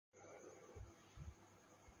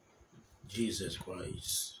Jesus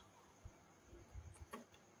Christ.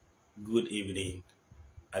 Good evening.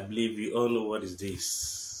 I believe we all know what is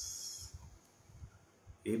this.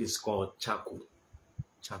 It is called charcoal.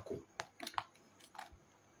 Charcoal.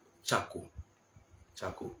 Charcoal.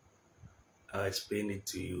 Charcoal. I'll explain it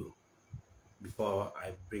to you before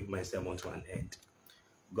I bring my sermon to an end.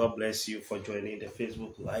 God bless you for joining the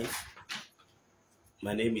Facebook Live.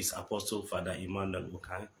 My name is Apostle Father EMMANUEL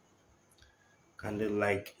OKANG. Kindly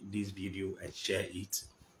like this video and share it.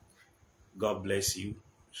 God bless you.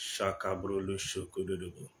 Shakabrolo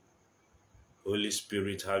shokododobo. Holy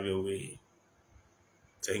Spirit, have your way.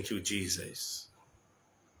 Thank you, Jesus.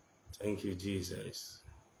 Thank you, Jesus.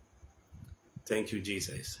 Thank you,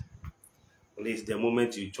 Jesus. Please, the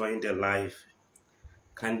moment you join the live,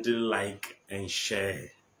 kindly like and share.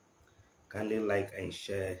 Kindly like and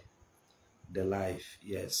share the live.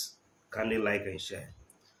 Yes, kindly like and share.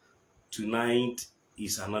 Tonight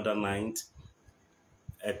is another night,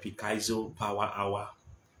 Epikaizo Power Hour,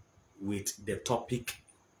 with the topic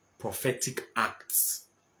prophetic acts.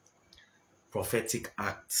 Prophetic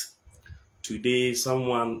acts. Today,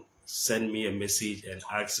 someone sent me a message and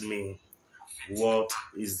asked me what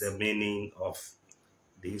is the meaning of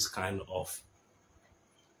this kind of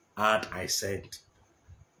ad I sent,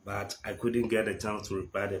 but I couldn't get a chance to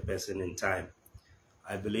reply the person in time.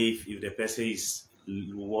 I believe if the person is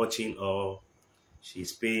watching or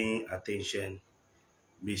she's paying attention,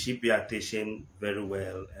 may she pay attention very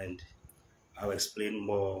well, and I'll explain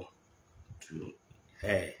more to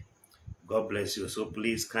her. God bless you. So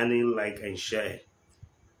please kindly like and share.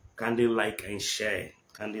 Kindly like and share.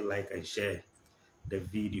 Kindly like and share the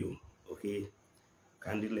video. Okay?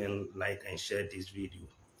 Kindly like and share this video,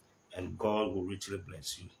 and God will richly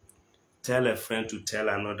bless you. Tell a friend to tell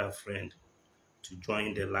another friend to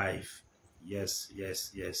join the live. Yes, yes,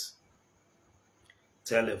 yes.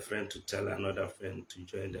 Tell a friend to tell another friend to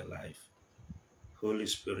join the live. Holy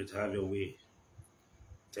Spirit, have your way.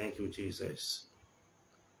 Thank you, Jesus.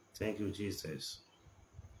 Thank you, Jesus.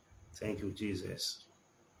 Thank you, Jesus.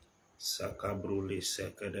 Sakabrule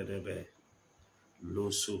sekadebe.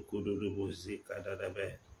 Loso kududubu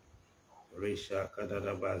zikadebe. Resha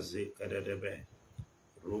kadadaba zikadebe.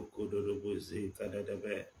 Rokududubu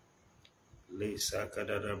zikadebe. Lesa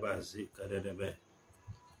kadadaba zikadebe.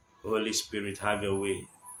 Holy Spirit, have your way.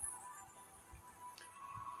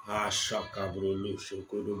 Ashakabrulu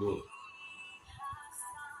shokudubu.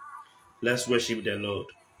 Let's worship the Lord.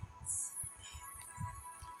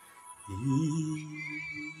 He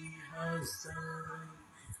has done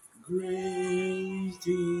great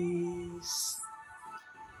things.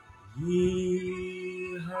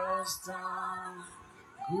 He has done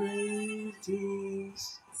great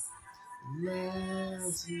things.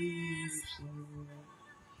 Let's give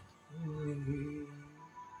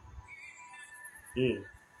him.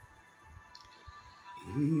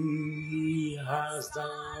 He has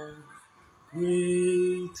done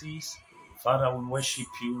great things. Father, we worship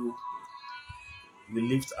you. We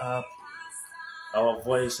lift up our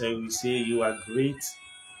voice and we say you are great.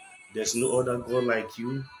 There's no other God like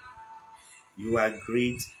you. You are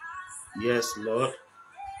great. Yes, Lord.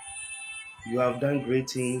 You have done great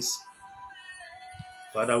things.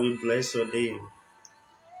 Father, we bless your name.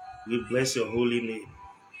 We bless your holy name.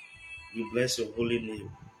 We bless your holy name.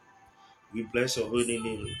 We bless your holy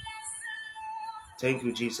name. Thank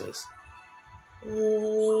you, Jesus.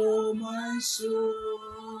 Oh, my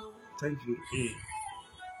soul. Thank you.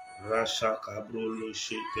 Rasha kabrolo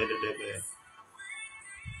shekedebe.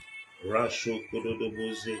 Rasho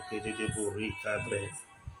kododobo zekedebo rikabre.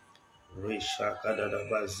 Resha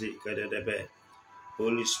kadadaba zekedebe.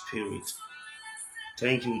 Holy Spirit.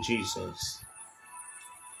 Thank you, Jesus.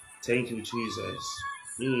 Thank you, Jesus.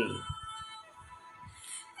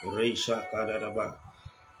 Resha kadadaba.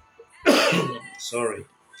 Sorry.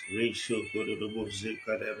 Resho kododobo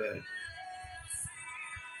zekedebe.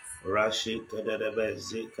 Rashi kadadebe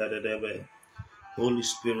zekedebe. Holy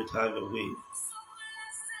Spirit, have your way.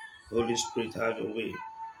 Holy Spirit, have your way.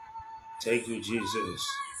 Thank you, Jesus.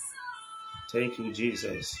 Thank you,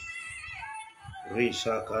 Jesus.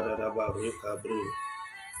 Resha kadadaba rekabru.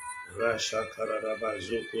 Rasha kadadaba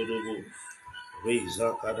zokodobo.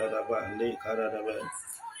 Reza kadadaba le kadadaba.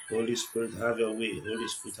 Holy Spirit, have your way. Holy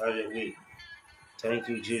Spirit, have your way. Thank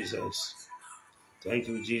you, Jesus. Thank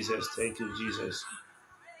you, Jesus. Thank you, Jesus.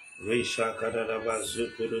 Resha kadadaba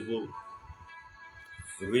zokodobo.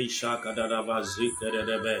 Resha kadadaba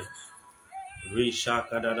zikadadaba. Resha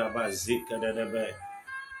kadadaba zikadadaba.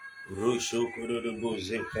 Rusho kodobo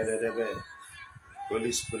zikadadaba.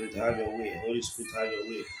 Holy Spirit, have your way. Holy Spirit, have your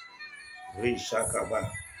way. Resha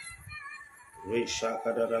kaba.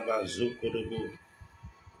 Reshakadaba Zukudubu.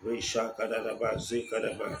 Reshakadaba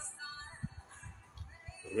Zikadaba.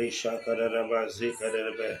 Reshakadaba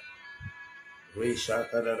Zikadaba.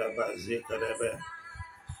 Reshakadaba Zikadaba.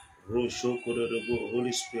 Roshokudubu.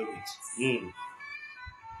 Holy Spirit.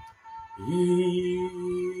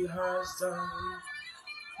 He has done.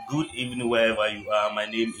 Good evening, wherever you are. My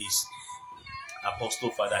name is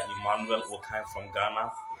Apostle Father EMMANUEL OKANG from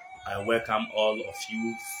Ghana. I welcome all of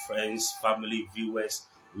you, friends, family, viewers,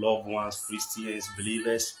 loved ones, Christians,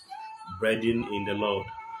 believers, brethren in the Lord.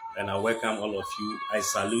 And I welcome all of you. I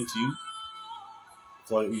salute you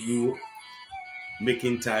for you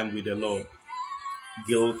making time with the Lord.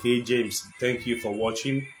 Gil K. James, thank you for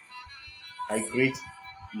watching. I greet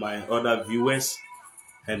my other viewers,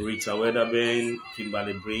 Henrietta Weatherburn,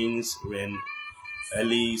 Kimberly Brains, Ren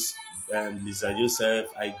Ellis, and Lisa Joseph.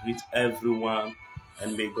 I greet everyone,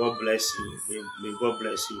 and may God bless you. May God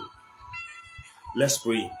bless you. Let's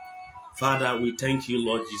pray. Father, we thank you,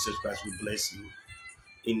 Lord Jesus Christ. We bless you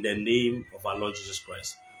in the name of our Lord Jesus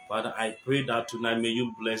Christ. Father, I pray that tonight may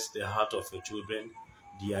you bless the heart of your children,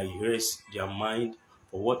 their ears, their mind,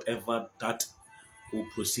 for whatever that will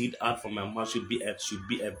proceed out from my mouth should be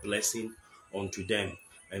a blessing unto them.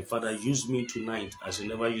 And Father, use me tonight as you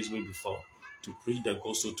never used me before to preach the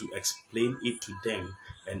gospel, to explain it to them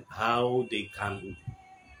and how they can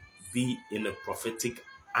be in a prophetic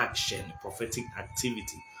action, prophetic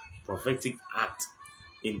activity, prophetic act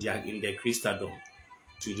in their Christendom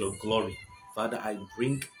to your glory. Father, I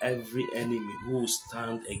bring every enemy who will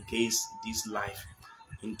stand against this life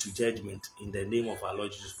into judgment in the name of our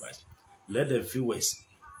Lord Jesus Christ. Let the viewers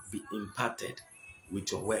be imparted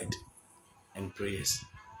with your word and prayers.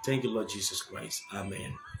 Thank you, Lord Jesus Christ.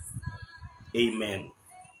 Amen. Amen.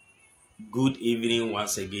 Good evening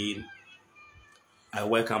once again. I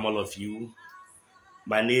welcome all of you.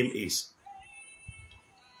 My name is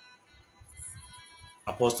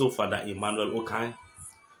Apostle Father EMMANUEL OKANG,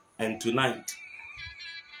 and tonight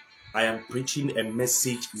I am preaching a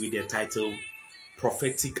message with the title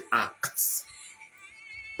Prophetic Acts.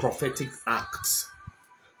 Prophetic Acts.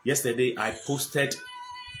 Yesterday I posted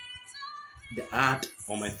the ad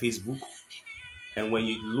on my Facebook, and when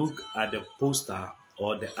you look at the poster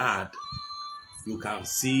or the ad, you can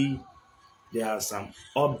see there are some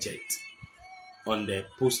objects on the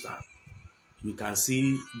poster. You can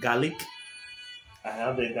see garlic. I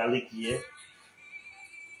have the garlic here.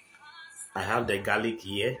 I have the garlic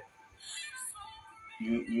here.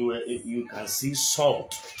 You can see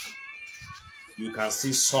salt. You can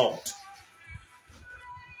see salt.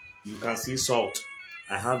 You can see salt.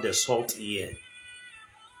 I have the salt here.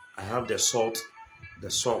 I have the salt. The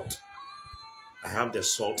salt. I have the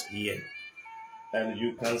salt here. And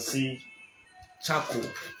you can see charcoal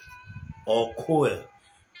or coal.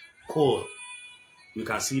 Coal. You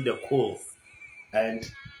can see the coal. And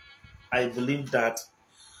I believe that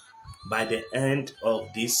by the end of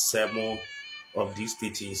this sermon, of these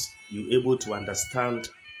teachings, you're able to understand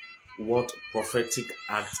what prophetic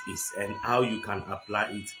act is and how you can apply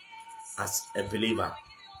it as a believer.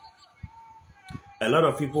 A lot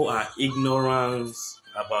of people are ignorant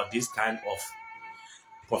about this kind of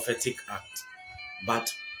prophetic act.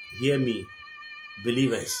 But hear me,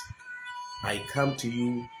 believers, I come to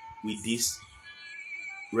you with this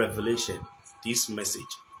revelation, this message.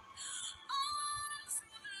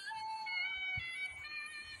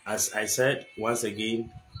 As I said once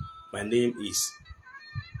again, my name is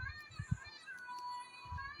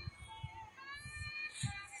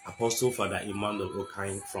Apostle Father EMMANUEL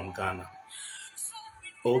OKANG from Ghana.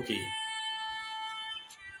 Okay.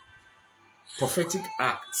 Prophetic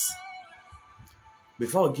acts.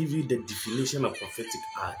 Before I give you the definition of prophetic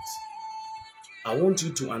acts, I want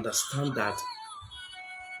you to understand that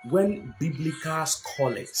when biblical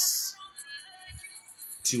scholars,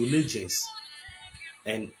 theologians,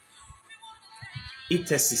 and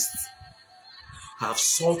ethicists have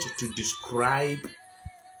sought to describe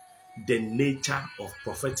the nature of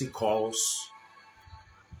prophetic calls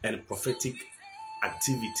and prophetic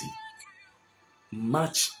activity,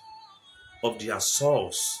 much of their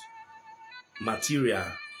source material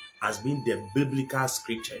has been the biblical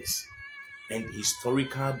scriptures and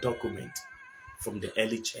historical document from the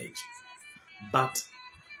early church. But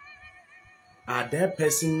are there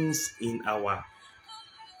persons in our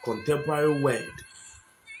contemporary world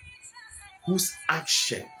whose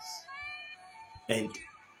actions and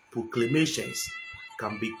proclamations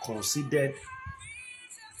can be considered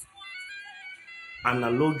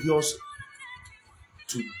analogous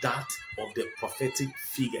to that of the prophetic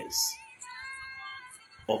figures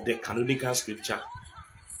of the canonical scripture?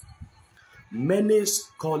 Many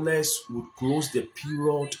scholars would close the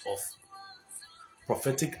period of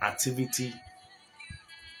prophetic activity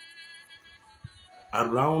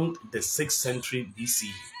around the 6th century BC,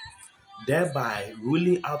 thereby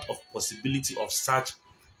ruling out of possibility of such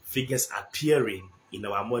figures appearing in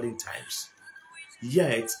our modern times.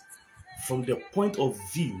 Yet, from the point of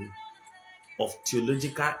view of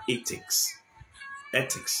theological ethics,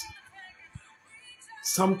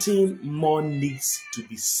 something more needs to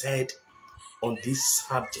be said on this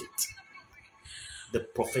subject, the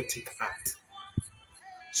prophetic act.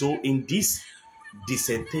 So in this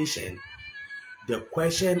dissertation, the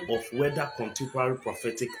question of whether contemporary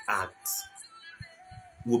prophetic acts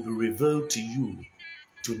will be revealed to you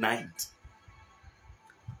tonight.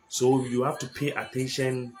 So you have to pay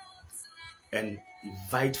attention and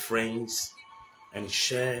invite friends and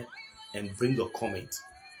share and bring your comment.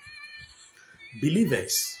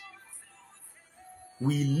 Believers,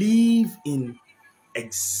 we live in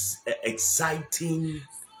exciting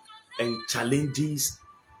and challenging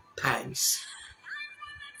times.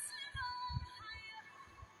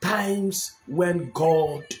 Times when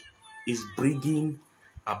God is bringing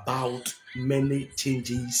about many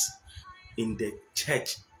changes in the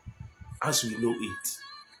church as we know it.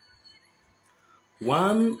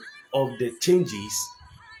 One of the changes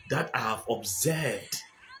that I have observed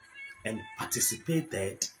and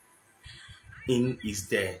participated in is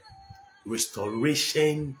the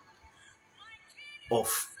restoration of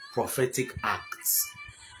prophetic acts.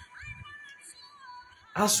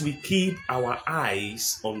 As we keep our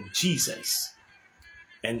eyes on Jesus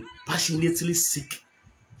and passionately seek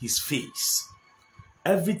his face,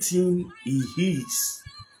 everything he is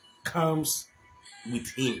comes with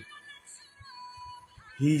him.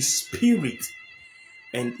 His spirit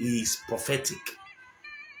and he is prophetic.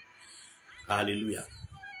 Hallelujah.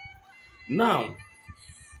 Now,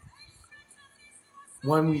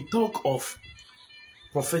 when we talk of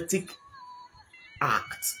prophetic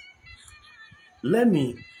act, let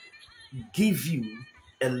me give you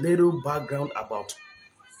a little background about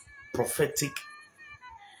prophetic.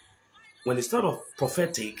 When it's thought of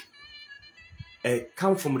prophetic, it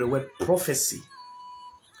comes from the word prophecy.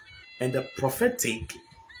 And the prophetic,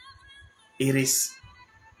 it is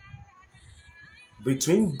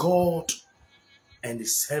between God and the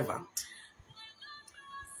servant,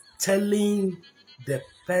 telling the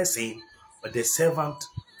person or the servant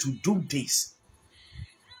to do this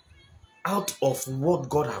out of what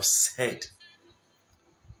God has said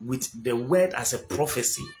with the word as a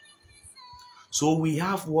prophecy. So we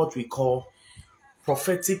have what we call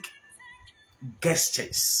prophetic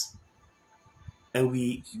gestures. And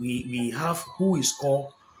we have who is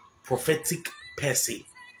called prophetic person.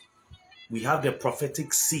 We have the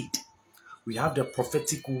prophetic seed. We have the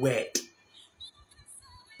prophetic word.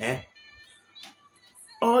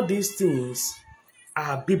 All these things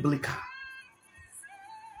are biblical.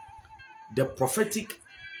 The prophetic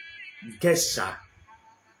gesture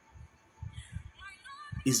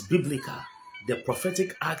is biblical. The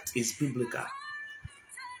prophetic act is biblical.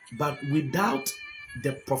 But without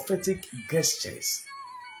the prophetic gestures,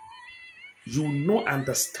 you will not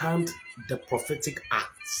understand the prophetic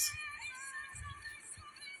acts.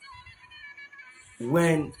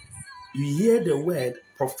 When you hear the word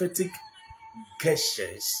prophetic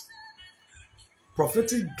gestures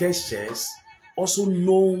also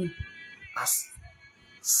known as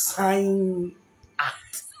sign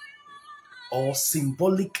act or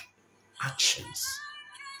symbolic actions.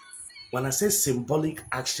 When I say symbolic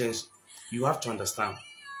actions, you have to understand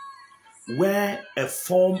where a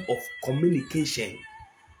form of communication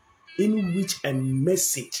in which a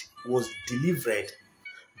message was delivered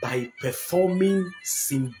by performing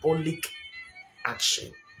symbolic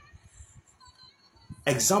action.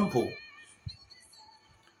 Example,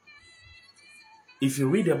 if you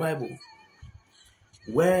read the Bible,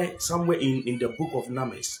 where somewhere in the book of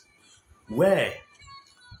Numbers, where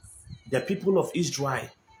the people of Israel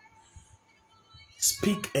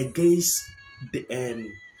speak against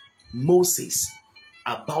Moses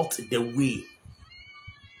about the way,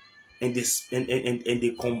 and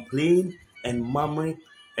they complain and murmur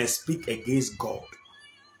and speak against God,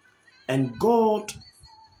 and God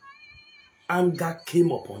anger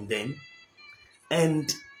came upon them,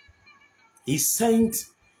 and he sent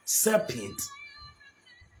serpent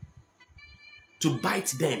to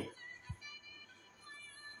bite them.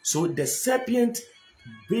 So the serpent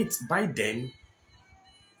bit them,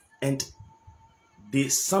 and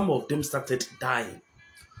some of them started dying.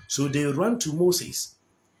 So they ran to Moses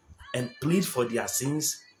and plead for their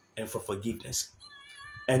sins and for forgiveness.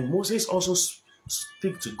 And Moses also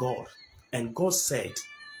speak to God, and God said,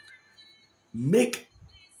 make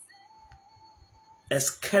a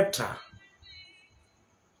scepter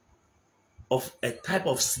of a type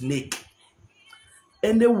of snake.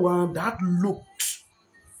 Anyone that looked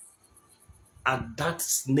at that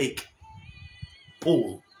snake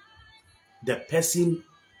pole, the person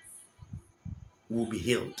will be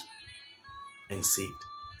healed and saved.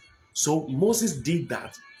 So Moses did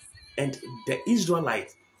that, and the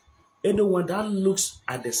Israelite, anyone that looks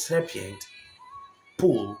at the serpent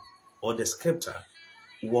pole or the scepter,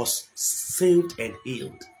 was saved and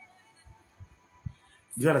healed.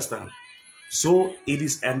 Do you understand? So it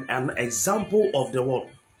is an example of the what?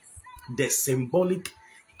 The symbolic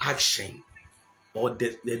action or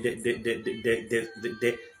the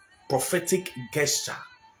prophetic gesture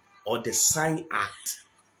or the sign act.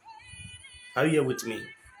 Are you here with me?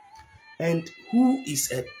 And who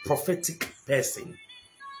is a prophetic person?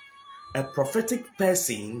 A prophetic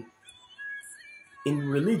person in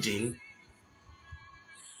religion,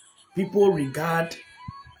 people regard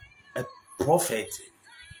a prophet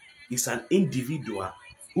is an individual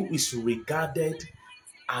who is regarded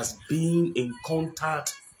as being in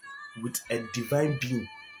contact with a divine being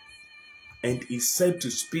and is said to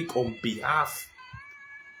speak on behalf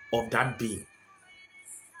of that being,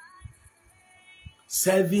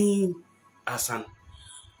 serving as an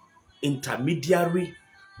intermediary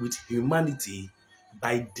with humanity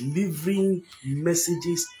by delivering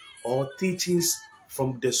messages or teachings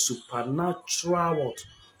from the supernatural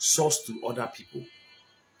source to other people.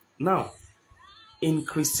 Now, in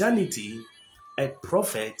Christianity, a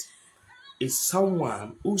prophet is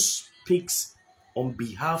someone who speaks on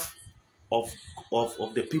behalf of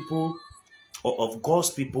the people, or of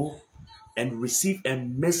God's people, and receive a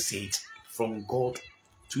message from God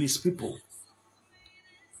to his people.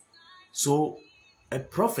 So a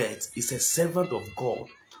prophet is a servant of God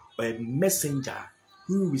or a messenger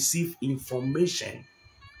who receives information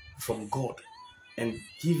from God and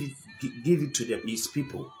give it to his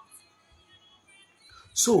people.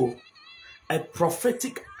 So a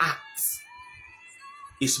prophetic act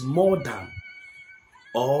is more than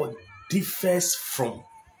or differs from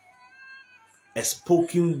a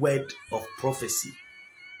spoken word of prophecy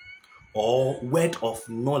or word of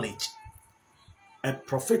knowledge. A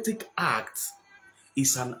prophetic act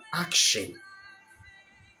is an action,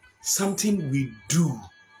 something we do.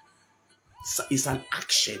 It's an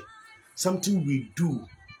action, something we do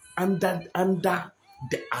under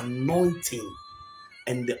the anointing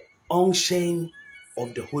and the unction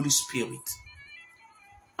of the Holy Spirit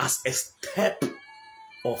as a step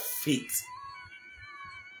of faith,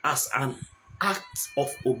 as an act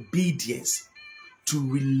of obedience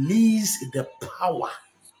to release the power,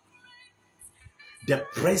 the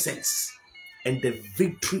presence, and the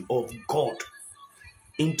victory of God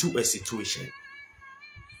into a situation.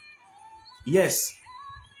 Yes.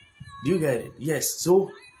 Do you get it? Yes.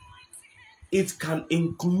 So it can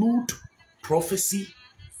include prophecy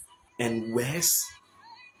and words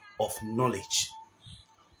of knowledge,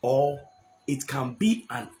 or it can be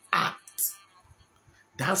an act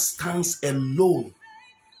that stands alone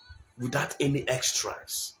without any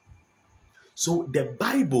extras. So the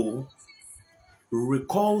Bible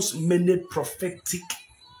recalls many prophetic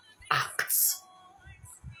acts,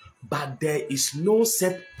 but there is no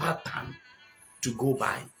set pattern to go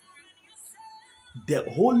by. The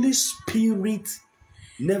Holy Spirit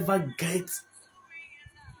never gets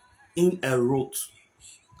in a rut.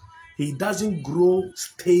 He doesn't grow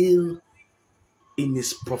stale in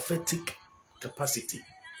his prophetic capacity.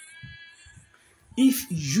 If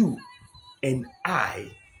you and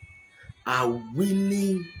I are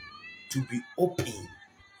willing to be open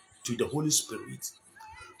to the Holy Spirit,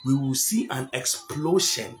 we will see an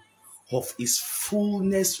explosion of his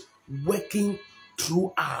fullness working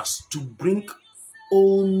through us to bring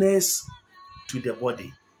wholeness to the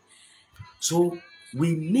body. So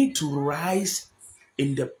we need to rise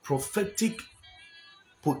in the prophetic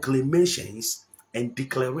proclamations and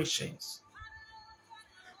declarations.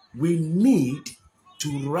 We need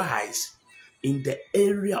to rise in the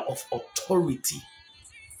area of authority,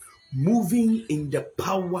 moving in the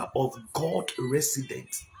power of God resident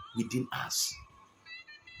within us.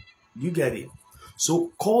 You get it?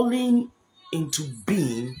 So calling into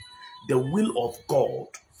being the will of God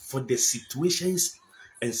for the situations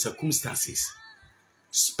and circumstances,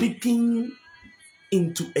 speaking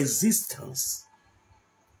into existence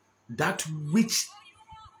that which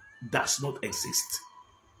does not exist.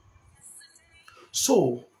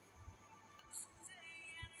 So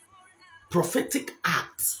prophetic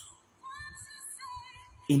acts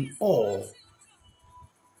in all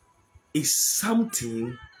is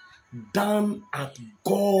something done at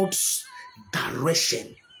God's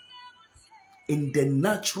direction in the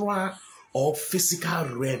natural or physical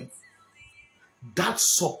realm that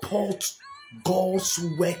support God's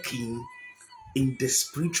working in the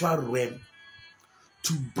spiritual realm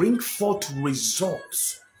to bring forth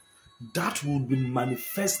results that will be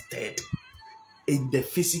manifested in the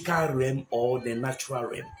physical realm or the natural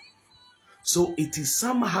realm. So it is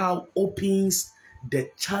somehow opens the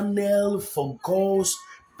channel for God's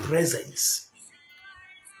presence,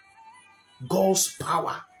 God's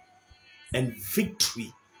power and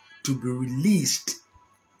victory to be released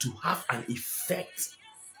to have an effect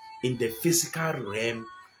in the physical realm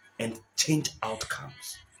and change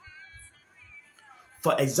outcomes.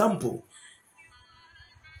 For example,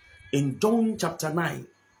 in John chapter 9,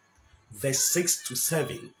 verse 6 to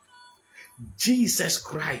 7, Jesus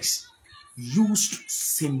Christ used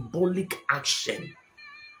symbolic action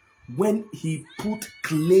when he put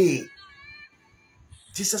clay.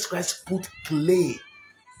 Jesus Christ put clay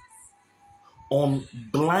on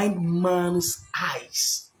blind man's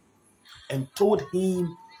eyes and told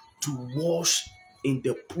him to wash in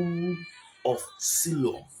the pool of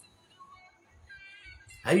Siloam.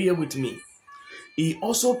 Are you here with me? He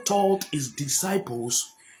also taught his disciples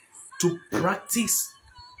to practice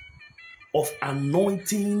of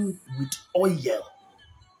anointing with oil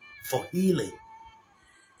for healing,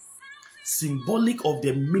 symbolic of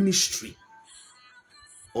the ministry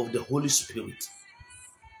of the Holy Spirit.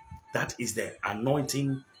 That is the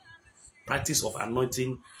anointing, practice of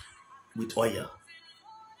anointing with oil.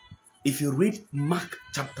 If you read Mark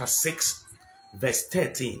chapter 6, verse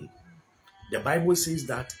 13, the Bible says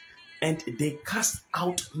that, and they cast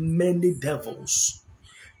out many devils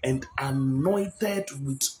and anointed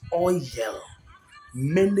with oil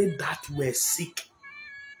many that were sick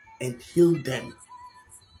and healed them.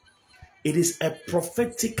 It is a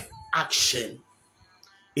prophetic action.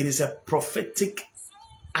 It is a prophetic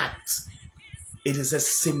act. It is a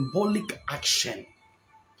symbolic action.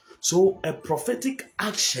 So a prophetic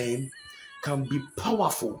action can be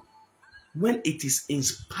powerful when it is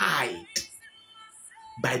inspired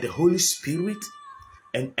by the Holy Spirit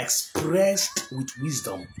and expressed with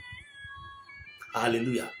wisdom.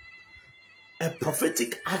 Hallelujah. A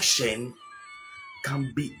prophetic action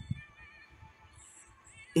can be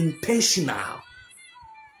intentional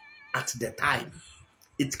at the time.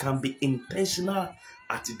 It can be intentional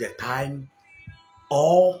at the time,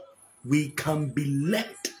 or we can be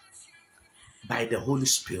led by the Holy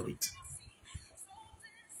Spirit.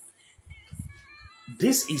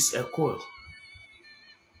 This is a call,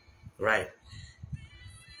 right?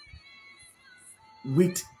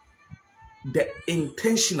 With the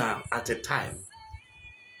intentional at a time,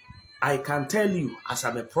 I can tell you, as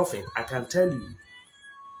I'm a prophet, I can tell you,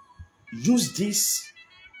 use this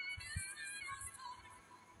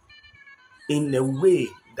in a way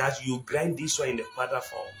that you grind this one in the powder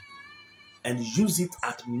form and use it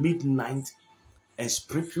at midnight and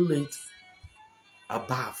speculate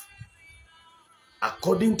above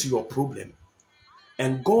according to your problem,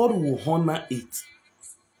 and God will honor it.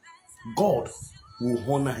 God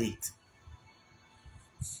will honor it.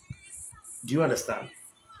 Do you understand?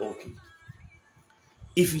 Okay.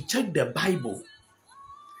 If you check the Bible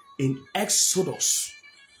in Exodus,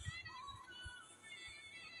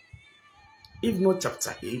 if not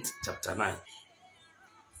chapter 8, chapter 9,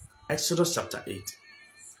 Exodus chapter 8,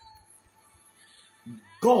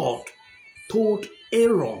 God told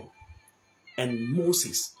Aaron and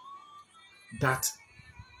Moses that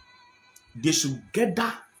they should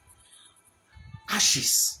gather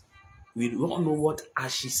ashes. We don't know what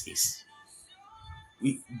ashes is.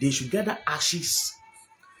 They should gather ashes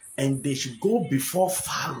and they should go before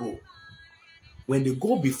Pharaoh. When they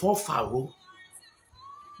go before Pharaoh,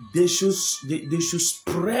 they should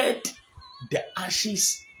spread the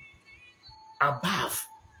ashes above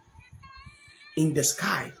in the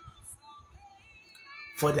sky.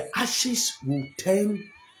 For the ashes will turn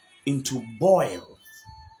into boil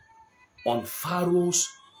on Pharaohs,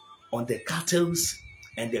 on the cattle,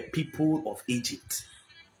 and the people of Egypt.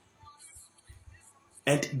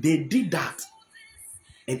 And they did that,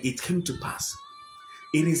 and it came to pass.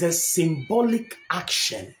 It is a symbolic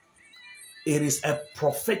action. It is a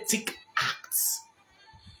prophetic act.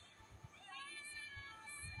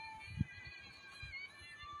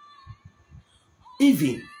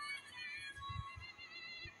 Even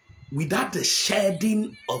without the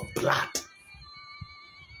shedding of blood,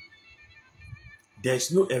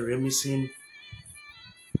 there's no remission,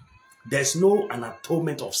 there's no an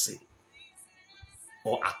atonement of sin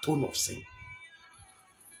or atone of sin.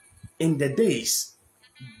 In the days,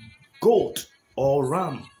 goat or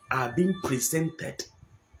ram are being presented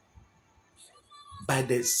by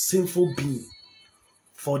the sinful being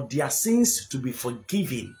for their sins to be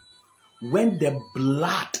forgiven, when the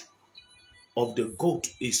blood of the goat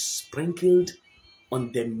is sprinkled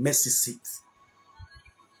on the mercy seat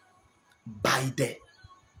by the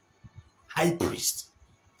high priest,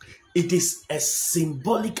 it is a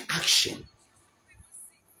symbolic action.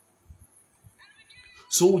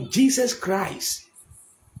 So Jesus Christ,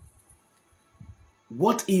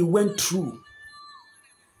 what he went through,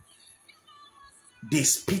 they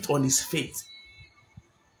spit on his face.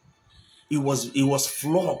 He was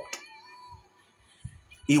flogged.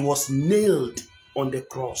 He was nailed on the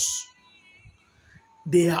cross.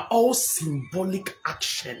 They are all symbolic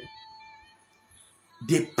action.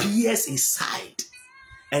 They pierced his side,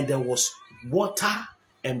 and there was water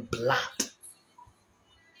and blood.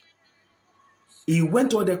 He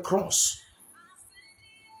went on the cross.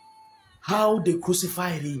 How they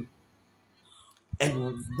crucified him,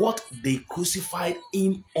 and what they crucified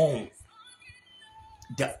him on.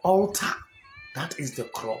 The altar, that is the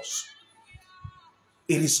cross.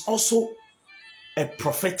 It is also a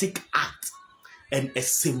prophetic act and a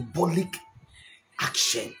symbolic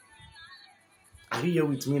action. Are you here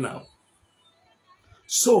with me now?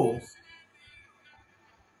 So,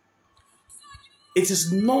 it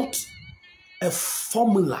is not a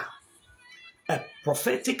formula. A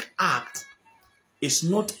prophetic act is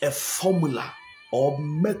not a formula or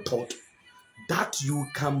method that you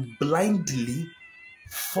can blindly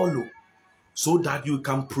follow so that you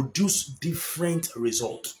can produce different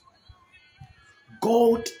results.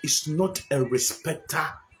 God is not a respecter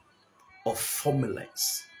of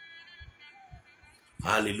formulas.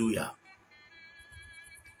 Hallelujah.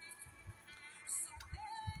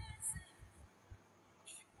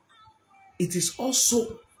 It is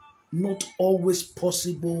also not always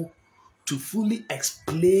possible to fully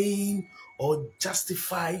explain or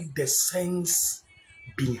justify the sense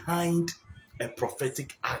behind a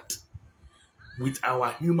prophetic act with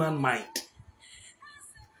our human mind.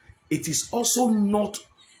 It is also not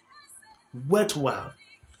worthwhile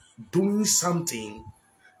doing something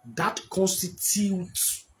that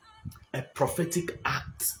constitutes a prophetic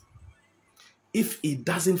act if it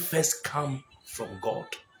doesn't first come from God.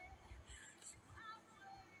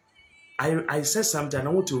 I said something and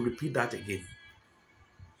I want to repeat that again.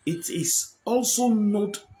 It is also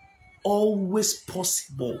not always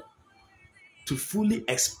possible to fully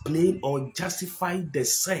explain or justify the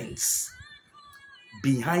sense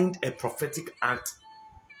behind a prophetic act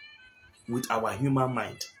with our human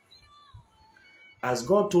mind. As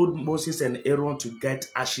God told Moses and Aaron to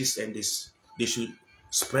get ashes and they should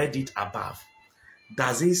spread it above,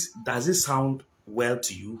 does it sound well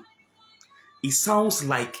to you? It sounds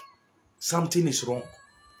like something is wrong.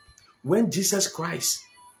 When Jesus Christ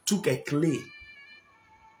took a clay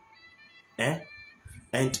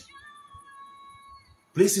and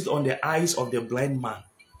placed it on the eyes of the blind man,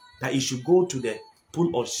 that he should go to the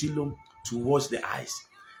pool of Siloam to wash the eyes,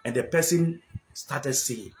 and the person started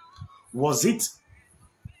seeing. Was it?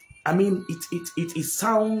 I mean, it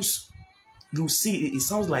sounds. You see, it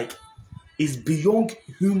sounds like it's beyond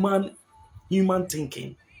human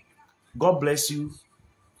thinking. God bless you,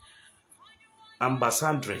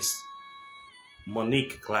 Ambassadress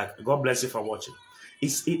Monique Clark. God bless you for watching.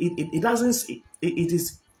 It doesn't. It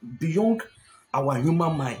is beyond our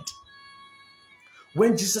human mind.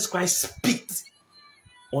 When Jesus Christ spit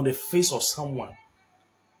on the face of someone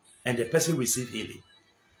and the person received healing,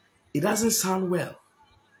 it doesn't sound well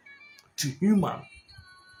to human.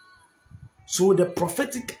 So the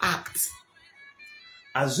prophetic act,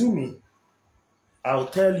 assuming, I'll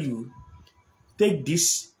tell you, take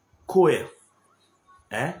this coil,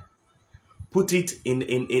 put it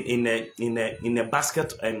in a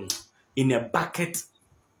basket and in a bucket.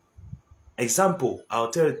 Example, I'll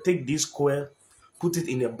tell you, take this coil, put it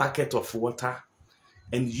in a bucket of water,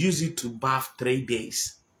 and use it to bath 3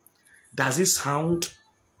 days. Does it sound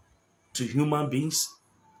to human beings'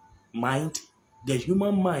 mind? The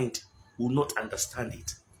human mind will not understand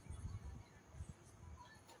it.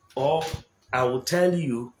 Or I will tell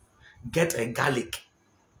you, get a garlic,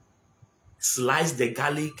 slice the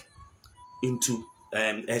garlic into,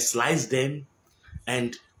 slice them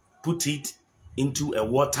and put it into a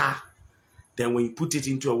water. Then when you put it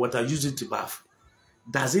into a water, use it to bath.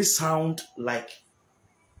 Does it sound like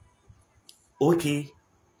okay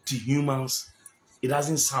to humans? It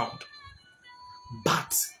doesn't sound.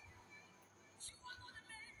 But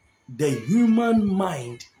the human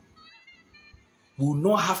mind will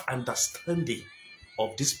not have understanding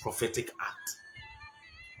of this prophetic act.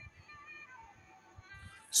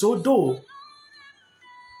 So though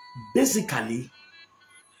Basically,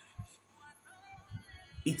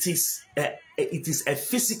 it is a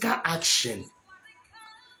physical action.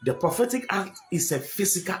 The prophetic act is a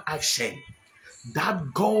physical action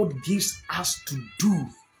that God gives us to do,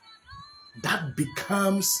 that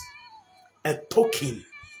becomes a token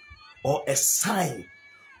or a sign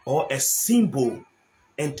or a symbol,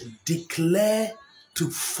 and declare to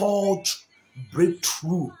forge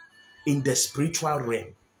breakthrough in the spiritual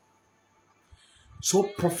realm. So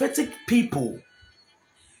prophetic people,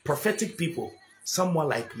 someone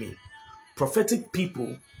like me, prophetic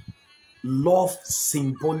people love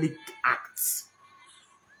symbolic acts.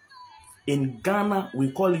 In Ghana,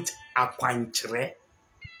 we call it akwankyerɛ,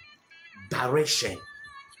 direction,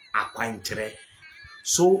 akwankyerɛ.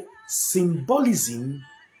 So symbolism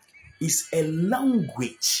is a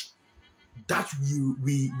language that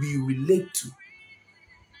we relate to.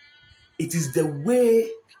 It is the way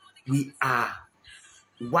we are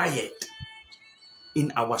wired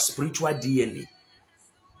in our spiritual DNA.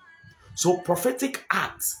 So prophetic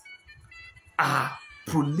acts are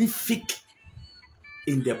prolific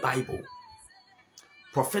in the Bible.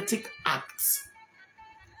 Prophetic acts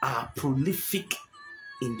are prolific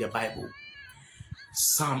in the Bible.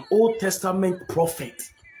 Some Old Testament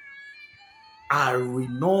prophets are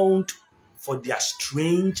renowned for their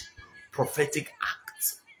strange prophetic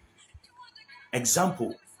acts.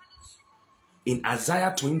 Example, in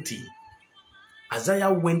Isaiah 20,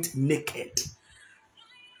 Isaiah went naked.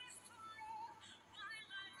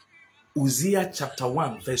 Hosea chapter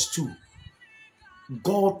 1 verse 2,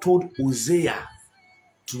 God told Hosea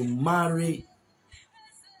to marry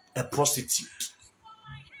a prostitute.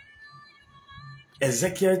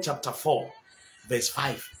 Ezekiel chapter 4 verse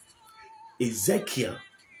 5, Ezekiel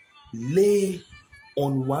lay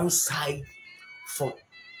on one side for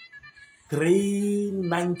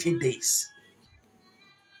 390 days.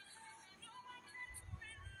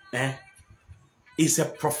 It's a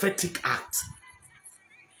prophetic act.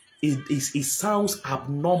 It sounds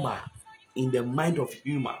abnormal in the mind of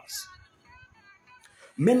humans.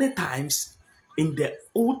 Many times in the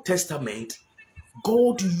Old Testament,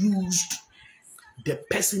 God used the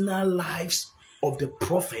personal lives of the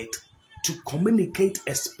prophet to communicate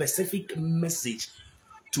a specific message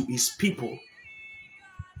to his people.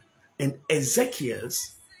 And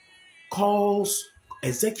Ezekiel's call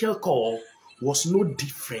was no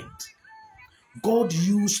different. God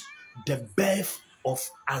used the birth of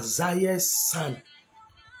Isaiah's son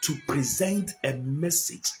to present a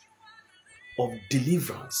message of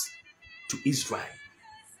deliverance to Israel.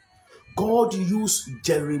 God used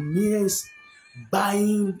Jeremiah's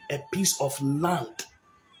buying a piece of land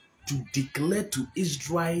to declare to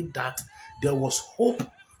Israel that there was hope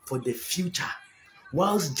for the future.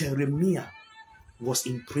 Whilst Jeremiah was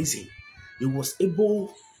in prison, he was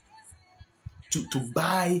able to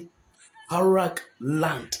buy Harak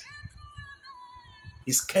land,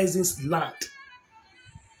 his cousin's land,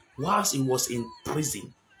 whilst he was in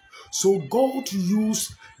prison. So God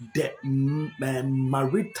used the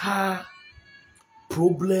marital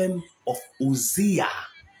problem of Hosea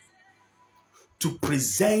to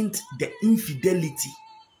present the infidelity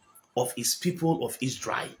of his people of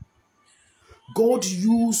Israel. God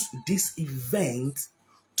used this event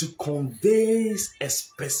to convey a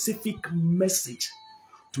specific message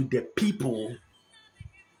to the people,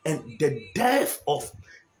 and the death of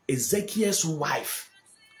Ezekiel's wife,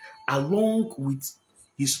 along with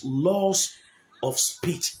his loss of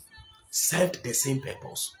speech, served the same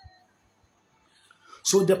purpose.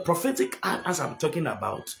 So the prophetic act, as I'm talking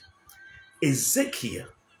about, Ezekiel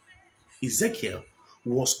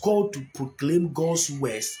was called to proclaim God's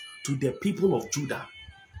words to the people of Judah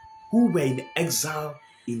who were in exile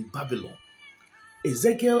in Babylon.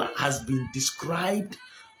 Ezekiel has been described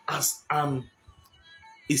as an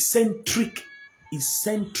eccentric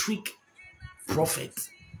prophet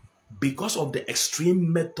because of the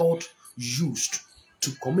extreme method used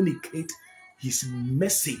to communicate his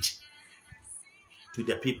message to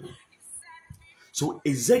the people. So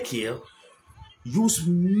Ezekiel used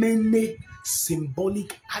many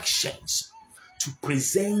symbolic actions to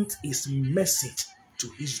present his message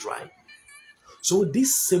to Israel. So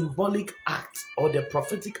this symbolic act or the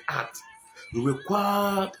prophetic act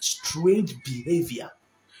required strange behavior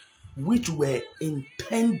which were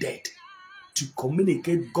intended to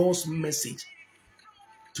communicate God's message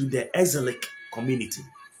to the exilic community.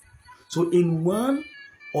 So in one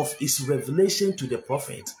of his revelation to the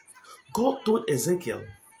prophet, God told Ezekiel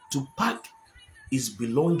to pack his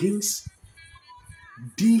belongings,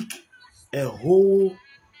 dig a hole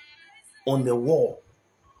on the wall,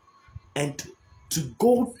 and to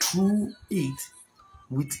go through it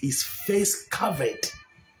with his face covered.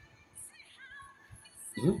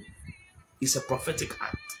 It's a prophetic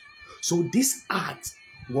act. So this act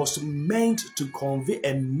was meant to convey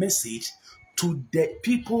a message to the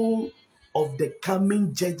people of the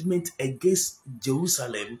coming judgment against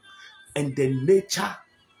Jerusalem and the nature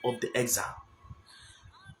of the exile.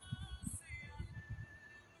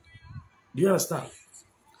 Do you understand?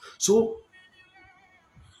 So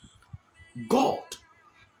God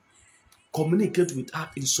communicates with us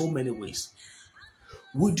in so many ways.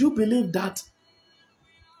 Would you believe that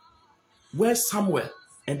where Samuel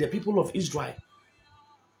and the people of Israel,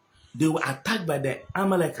 they were attacked by the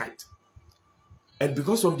Amalekites, and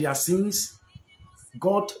because of their sins,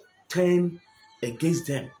 God turned against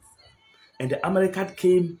them, and the Amalekites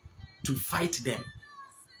came to fight them,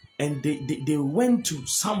 and they went to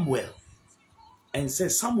Samuel and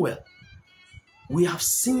said, Samuel, we have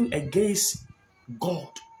sinned against God.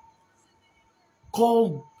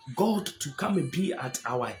 Call God to come and be at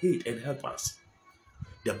our head and help us.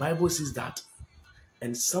 The Bible says that,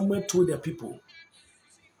 and Samuel told the people,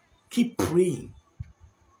 keep praying,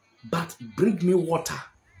 but bring me water.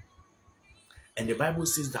 And the Bible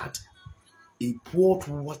says that he poured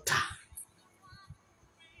water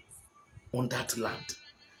on that land.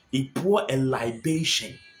 He poured a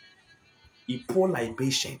libation. He poured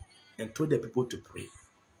libation and told the people to pray.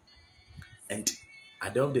 And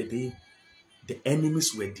at the end of the day, the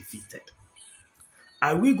enemies were defeated.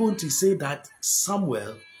 Are we going to say that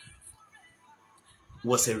Samuel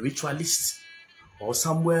was a ritualist, or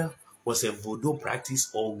Samuel was a voodoo practice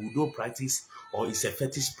or voodoo practice, or is a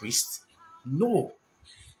fetish priest? No.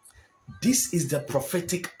 This is the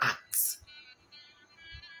prophetic act.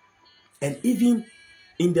 And even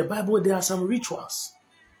in the Bible, there are some rituals.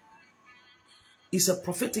 It's a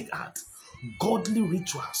prophetic act. Godly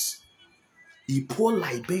rituals. He poured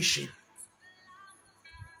libation.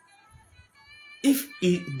 If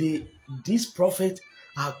this prophet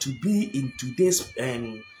are to be in today's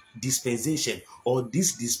dispensation or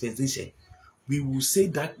this dispensation, we will say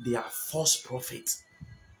that they are false prophets.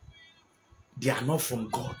 They are not from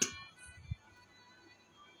God.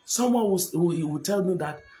 Someone will tell me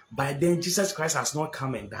that by then Jesus Christ has not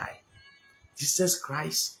come and died. Jesus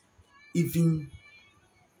Christ even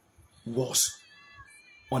was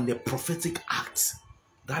on the prophetic act.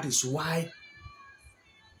 That is why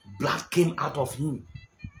blood came out of him.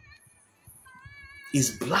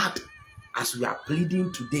 His blood, as we are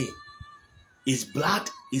pleading today, his blood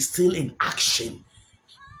is still in action.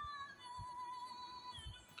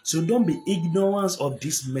 So don't be ignorant of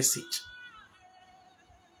this message.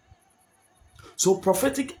 So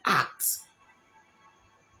prophetic acts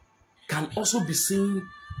can also be seen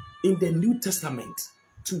in the New Testament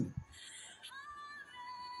too.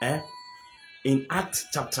 In Acts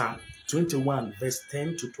chapter 21, verse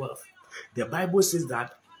 10 to 12, the Bible says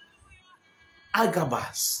that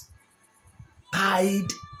Agabus tied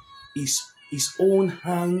his own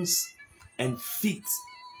hands and feet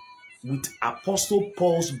with Apostle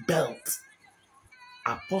Paul's belt.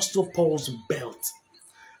 Apostle Paul's belt,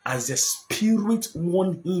 as the Spirit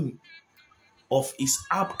warned him of his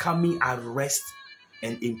upcoming arrest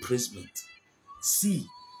and imprisonment. See,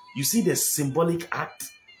 you see the symbolic act?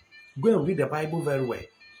 Go and read the Bible very well.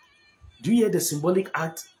 Do you hear the symbolic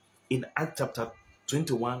act in Acts chapter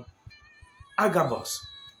 21? Agabus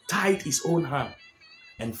tied his own hand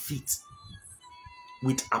and feet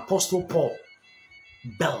with Apostle Paul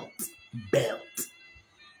belt.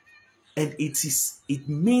 And it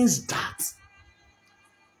means that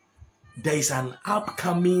there is an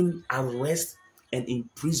upcoming arrest and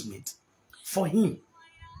imprisonment for him.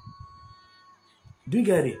 Do you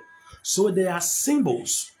get it? So there are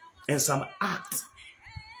symbols and some acts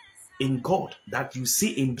in God that you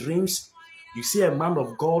see in dreams. You see a man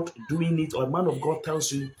of God doing it, or a man of God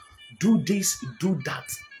tells you, do this, do that.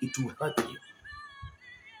 It will help you.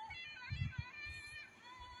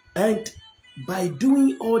 And by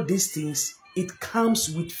doing all these things, it comes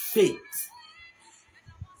with faith.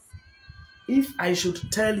 If I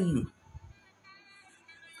should tell you,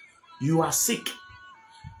 you are sick,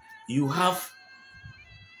 you have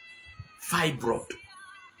fibroid,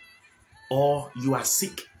 or you are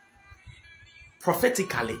sick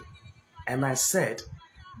prophetically, and I said,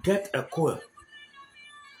 get a coil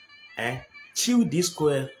and chew this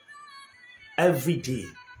coil every day,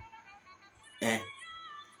 and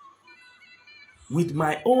with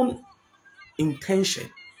my own intention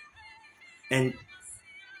and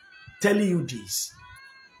telling you this,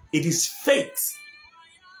 it is faith.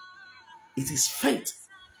 It is faith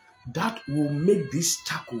that will make this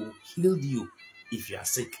charcoal heal you if you are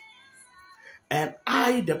sick. And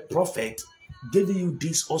I, the prophet, giving you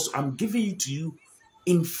this also. I'm giving it to you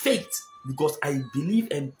in faith, because I believe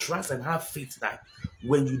and trust and have faith that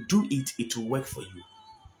when you do it, it will work for you.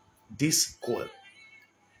 This coil.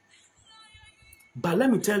 But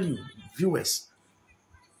let me tell you, viewers,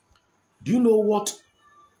 do you know what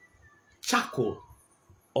charcoal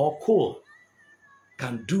or coal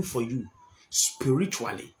can do for you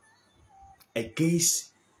spiritually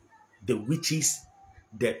against the witches,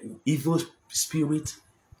 the evil spirit,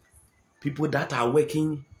 people that are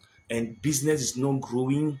working and business is not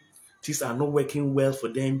growing, things are not working well for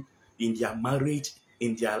them in their marriage,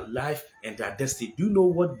 in their life, and their destiny? Do you know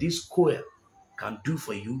what this coil can do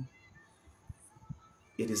for you?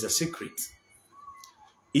 It is a secret.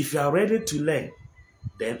 If you are ready to learn,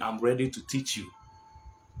 then I'm ready to teach you.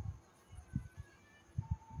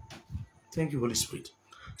 Thank you, Holy Spirit.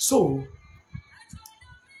 So,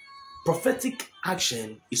 prophetic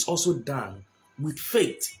action is also done with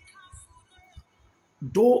faith.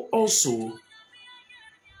 Though also,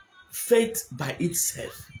 faith by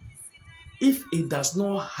itself, if it does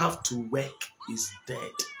not have to work, is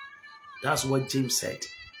dead. That's what James said.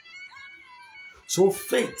 So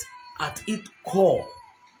faith at its core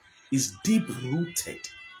is deep-rooted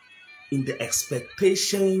in the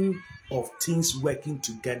expectation of things working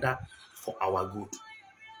together for our good.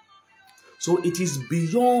 So it is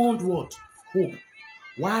beyond what? Hope.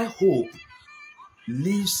 While hope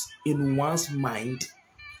lives in one's mind,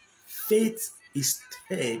 faith is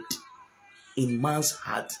stirred in man's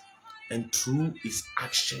heart and through his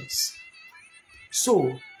actions.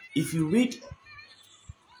 So if you read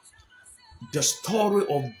the story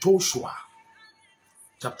of Joshua,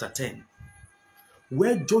 chapter 10,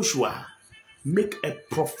 where Joshua make a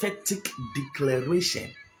prophetic declaration,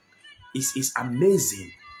 is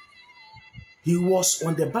amazing. He was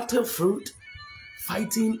on the battlefield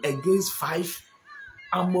fighting against 5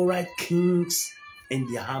 Amorite kings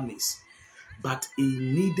and their armies, but he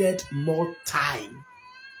needed more time,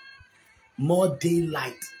 more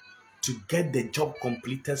daylight to get the job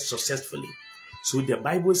completed successfully. So the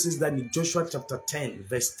Bible says that in Joshua chapter 10,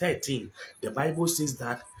 verse 13, the Bible says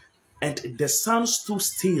that, and the sun stood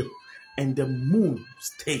still and the moon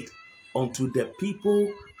stayed until the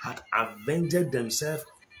people had avenged themselves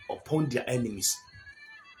upon their enemies.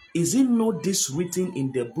 Is it not this written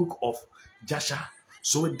in the book of Joshua?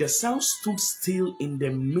 So the sun stood still in the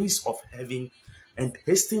midst of heaven and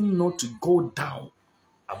hastened not to go down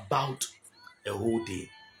about a whole day.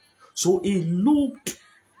 So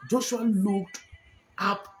Joshua looked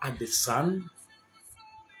up at the sun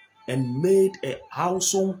and made a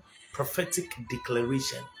awesome prophetic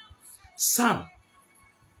declaration. Sun,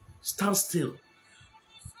 stand still.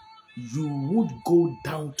 You would go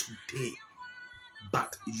down today,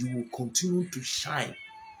 but you will continue to shine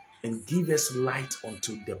and give us light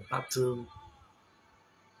until the battle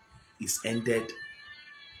is ended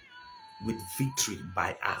with victory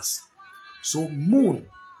by us. So moon,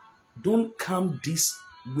 don't come this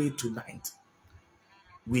way tonight.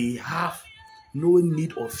 We have no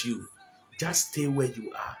need of you. Just stay where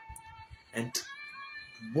you are. And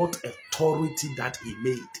what authority that he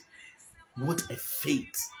made. What a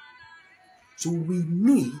faith. So we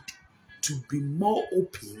need to be more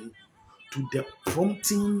open to the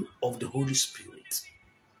prompting of the Holy Spirit.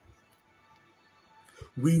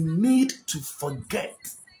 We need to forget.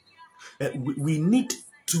 We need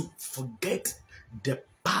to forget the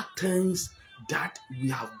patterns that we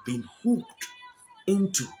have been hooked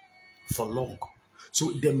into for long.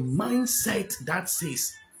 So the mindset that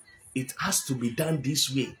says it has to be done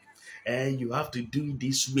this way, and you have to do it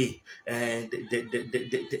this way, and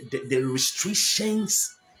the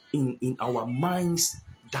restrictions in our minds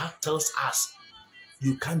that tells us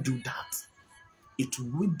you can't do that, it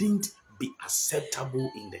wouldn't be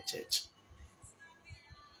acceptable in the church.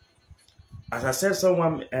 As I said,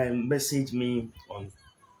 someone messaged me on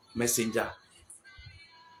Messenger.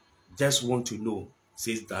 Just want to know,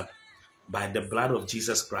 says that by the blood of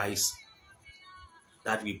Jesus Christ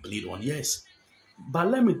that we plead on. Yes. But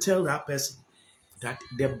let me tell that person that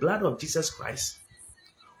the blood of Jesus Christ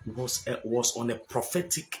was on a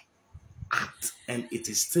prophetic act, and it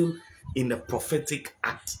is still in a prophetic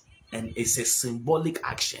act, and it's a symbolic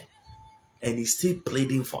action, and it's still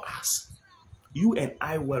pleading for us. You and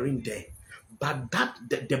I weren't there, but that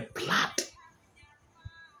the blood,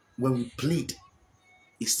 when we plead,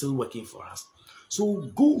 is still working for us. So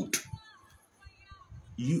good.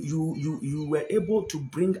 You were able to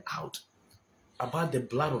bring out about the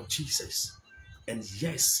blood of Jesus, and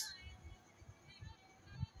yes,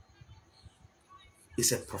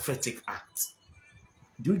 it's a prophetic act.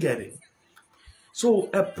 Do you get it? So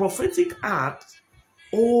a prophetic act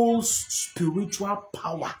all spiritual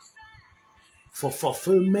power for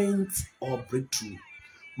fulfillment or breakthrough.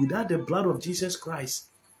 Without the blood of Jesus Christ,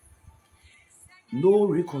 no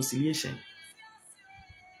reconciliation,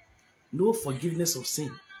 no forgiveness of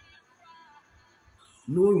sin,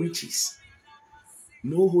 no riches,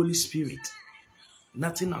 no Holy Spirit,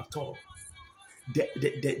 nothing at all.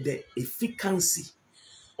 The efficacy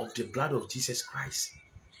of the blood of Jesus Christ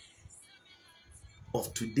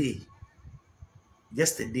of today,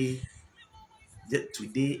 yesterday,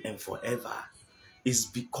 today, and forever is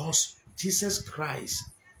because Jesus Christ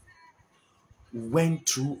went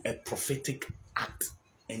through a prophetic act,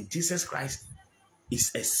 and Jesus Christ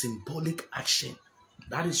is a symbolic action.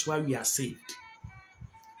 That is why we are saved.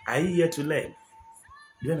 Are you here to learn?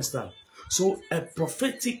 Do you understand? So a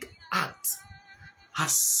prophetic act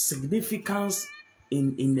has significance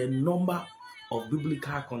in a number of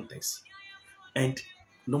biblical contexts. And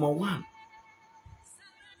number one,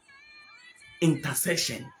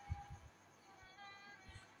 intercession.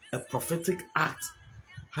 A prophetic act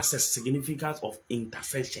has a significance of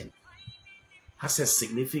intercession, has a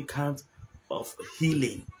significance of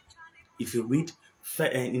healing. If you read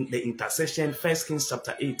in the intercession, 1 Kings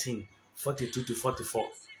chapter 18, 42 to 44,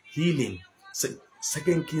 healing.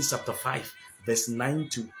 2 Kings chapter 5, verse 9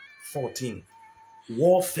 to 14,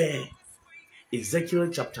 warfare. Ezekiel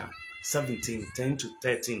chapter 17, 10 to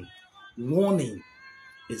 13, warning.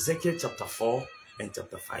 Ezekiel chapter 4 and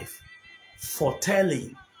chapter 5,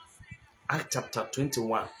 foretelling. Act chapter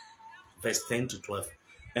 21, verse 10 to 12,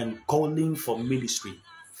 and calling for ministry.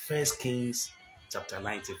 1 Kings chapter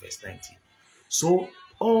 19, verse 19. So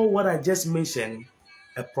all what I just mentioned,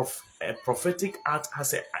 a prophetic act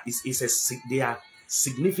has there are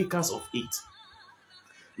significance of it.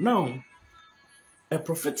 Now, a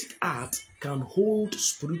prophetic act can hold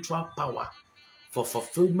spiritual power for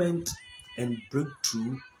fulfillment and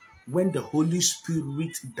breakthrough when the Holy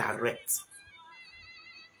Spirit directs.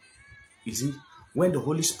 You see, when the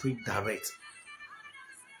Holy Spirit directs,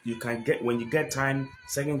 you can get, when you get time,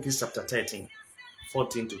 2 Kings chapter 13,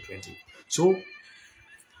 14 to 20. So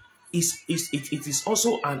it is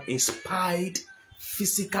also an inspired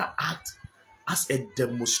physical act as a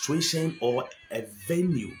demonstration or a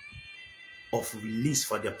venue of release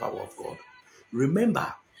for the power of God.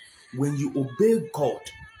 Remember, when you obey God,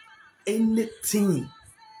 anything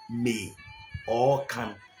may or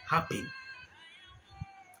can happen.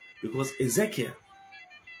 Because Ezekiel,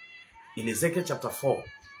 in Ezekiel chapter 4,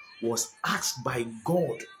 was asked by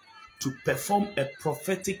God to perform a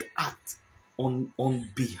prophetic act on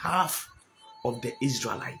behalf of the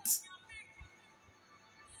Israelites.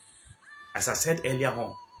 As I said earlier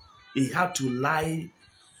on, he had to lie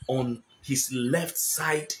on his left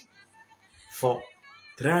side for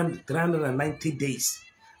 390 days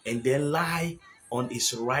and then lie on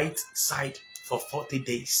his right side for 40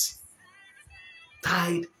 days,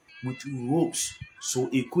 tied with ropes so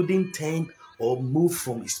he couldn't turn or move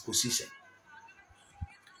from his position.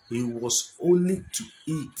 He was only to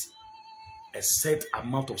eat a set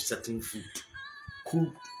amount of certain food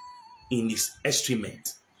cooked in his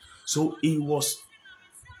excrement. So he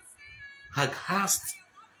had asked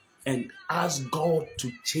and asked God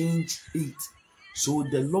to change it. So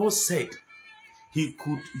the Lord said he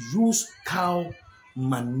could use cow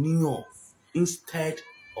manure instead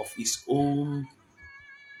of his own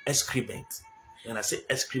excrement. When I say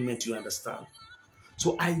excrement, you understand.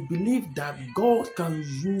 So I believe that God can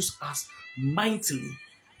use us mightily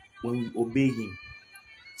when we obey him.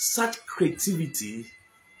 Such creativity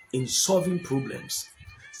in solving problems.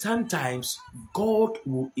 Sometimes God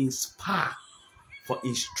will inspire or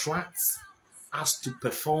instructs us to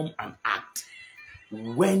perform an act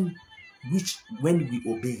when we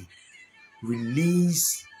obey,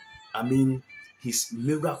 release, his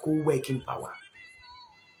miracle working power.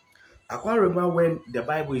 I can't remember when the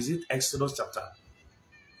Bible, is it Exodus chapter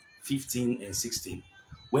 15 and 16,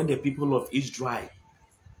 when the people of Israel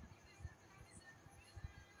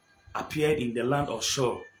appeared in the land of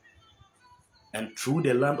Shur, and through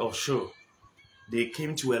the land of Shur, they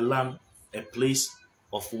came to a place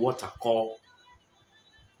of water called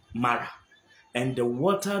Mara. And the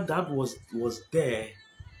water that was there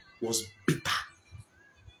was bitter.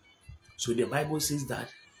 So the Bible says that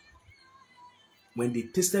when they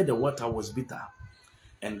tasted the water was bitter,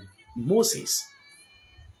 and Moses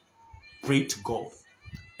prayed to God,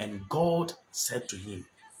 and God said to him,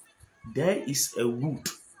 there is a wood,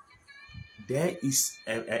 there is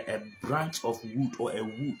a branch of wood or a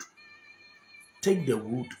wood. Take the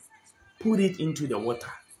wood, put it into the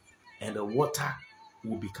water, and the water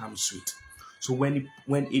will become sweet. So when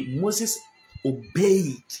Moses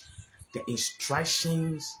obeyed the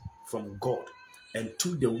instructions from God and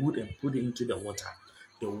took the wood and put it into the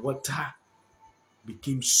water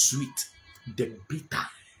became sweet. The bitter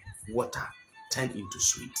water turned into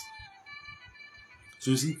sweet.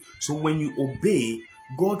 So you see, so when you obey,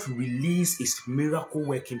 God releases his miracle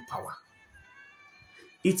working power.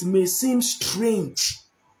 It may seem strange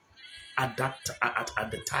at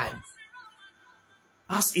the time,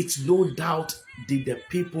 as it no doubt did the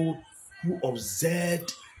people who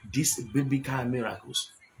observed these biblical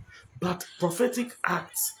miracles. But prophetic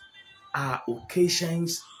acts are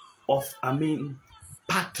occasions of,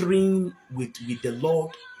 partnering with the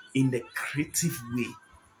Lord in a creative way.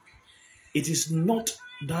 It is not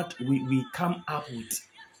that we come up with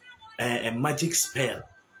a magic spell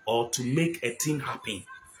or to make a thing happen.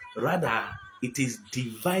 Rather, it is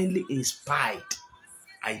divinely inspired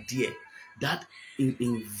idea that it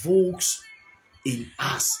invokes in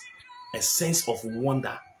us a sense of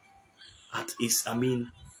wonder at its,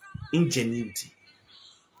 ingenuity.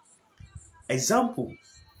 Example,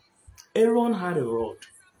 Aaron had a rod.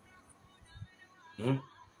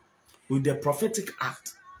 With the prophetic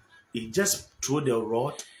act, he just threw the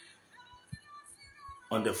rod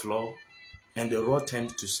on the floor and the rod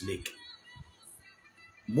turned to snake.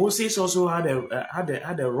 Moses also had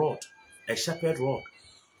a rod, a shepherd rod,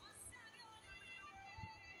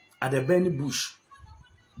 at the burning bush.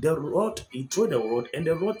 The rod, he threw the rod and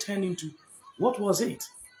the rod turned into, what was it?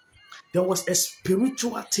 There was a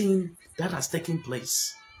spiritual thing that has taken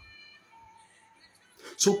place.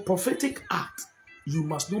 So prophetic act, you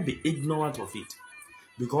must not be ignorant of it,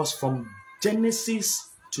 because from Genesis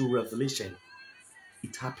to Revelation,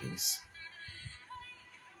 it happens.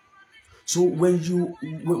 So when you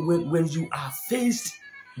are faced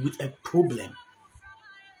with a problem,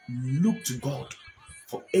 look to God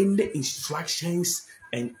for any instructions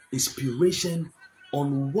and inspiration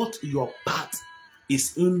on what your path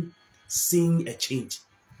is in, seeing a change.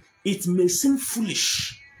 It may seem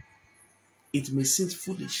foolish. It may seem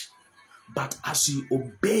foolish, but as you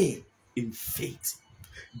obey in faith,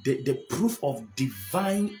 the proof of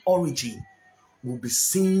divine origin will be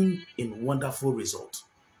seen in wonderful results.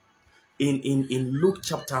 In Luke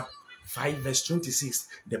chapter 5 verse 26,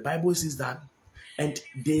 the Bible says that, and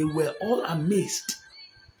they were all amazed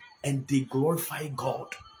and they glorified God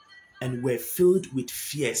and were filled with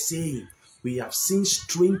fear, saying, we have seen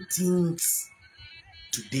strange things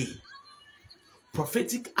today.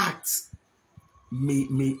 Prophetic acts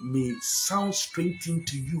may sound strange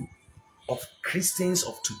to you of Christians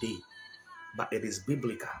of today, but it is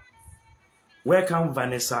biblical. Welcome,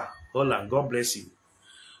 Vanessa Holland. God bless you.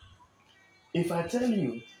 If I tell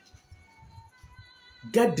you,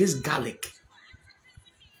 get this garlic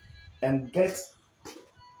and get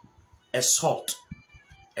a salt,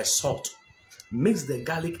 mix the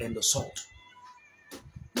garlic and the salt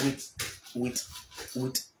with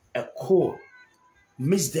a coal,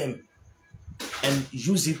 mix them and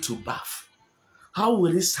use it to bath. How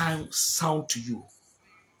will it sound to you?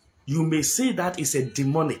 You may say that is a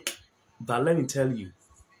demonic, but let me tell you,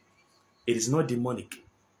 it is not demonic.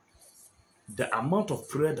 The amount of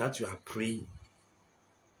prayer that you are praying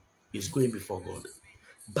is going before God.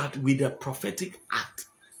 But with the prophetic act,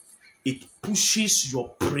 it pushes your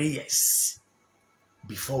prayers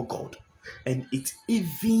before God. And it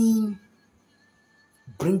even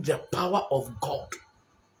brings the power of God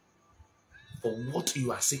for what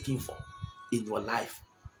you are seeking for in your life.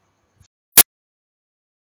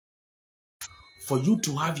 For you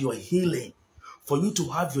to have your healing, for you to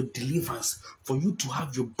have your deliverance, for you to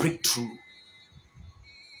have your breakthrough.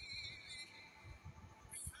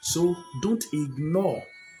 So don't ignore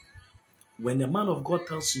when the man of God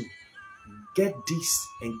tells you, get this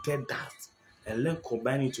and get that, and then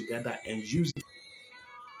combine it together and use it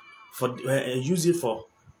for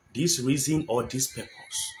this reason or this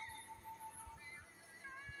purpose.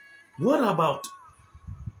 What about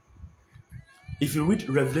if you read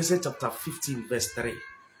Revelation chapter 15 verse 3?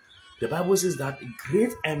 The Bible says that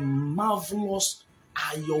great and marvelous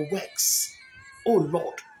are your works, O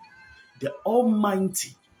Lord, the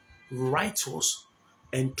Almighty, righteous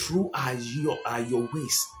and true are your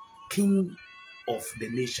ways, King of the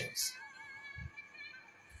nations.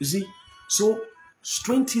 You see, so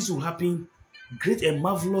strange things will happen, great and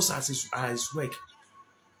marvelous as his work.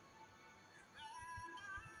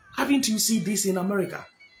 Haven't you seen this in America?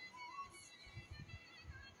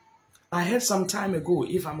 I heard some time ago,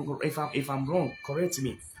 if I'm wrong, correct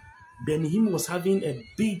me. Ben Hinn was having a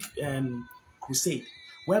big crusade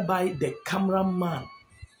whereby the camera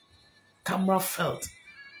felt,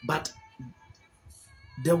 but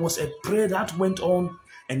there was a prayer that went on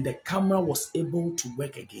and the camera was able to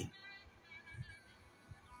work again.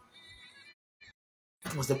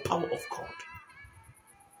 That was the power of God.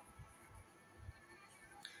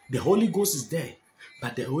 The Holy Ghost is there,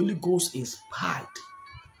 but the Holy Ghost inspired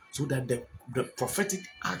so that the prophetic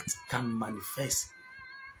act can manifest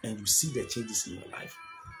and you see the changes in your life.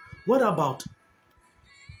 What about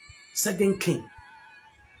 2 King?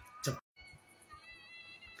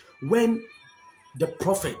 When the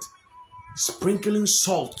prophet sprinkling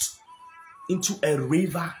salt into a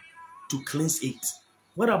river to cleanse it.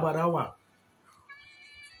 What about that one?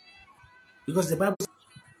 Because the Bible...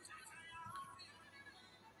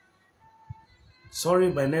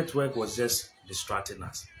 Sorry, my network was just distracting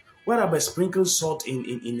us. What about sprinkling salt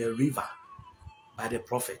in a river by the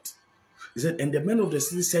prophet? He said, and the men of the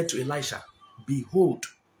city said to Elisha, behold,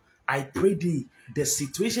 I pray thee, the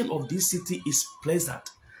situation of this city is pleasant,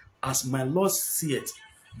 as my Lord seeth,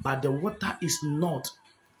 but the water is not,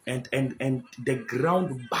 and the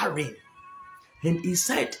ground barren. And he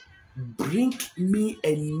said, bring me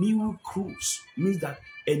a new cruse, means that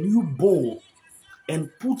a new bowl, and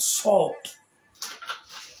put salt.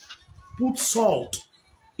 Put salt.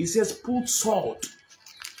 He says, put salt.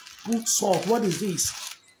 Put salt. What is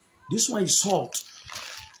this? This one is salt.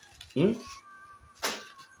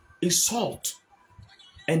 It's salt.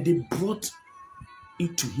 And they brought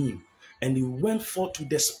it to him. And he went forth to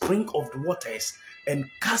the spring of the waters and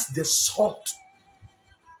cast the salt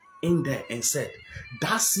in there and said,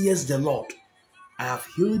 thus says the Lord, I have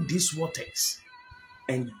healed these waters,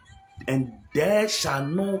 and there shall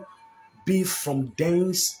not be from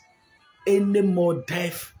thence any more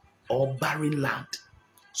death or barren land.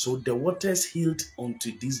 So the waters healed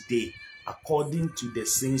unto this day, according to the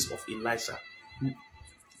sayings of Elisha, who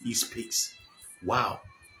he speaks. Wow.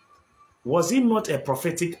 Was it not a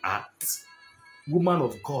prophetic act? Woman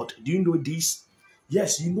of God, do you know this?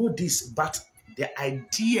 Yes, you know this, but the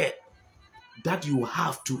idea that you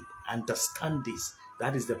have to understand this,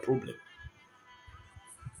 that is the problem.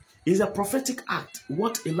 It's a prophetic act.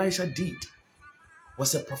 What Elisha did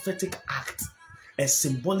was a prophetic act, a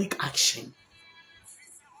symbolic action.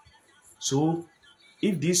 So,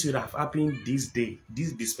 if this would have happened this day,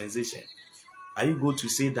 this dispensation, are you going to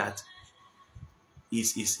say that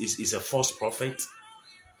is a false prophet?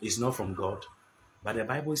 It's not from God. But the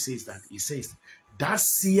Bible says that, it says, thus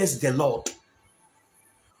says the Lord.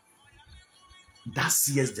 Thus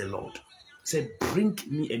says the Lord. He said, bring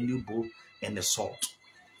me a new bowl and a salt.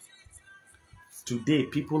 Today,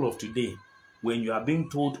 people of today, when you are being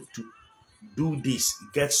told to do this,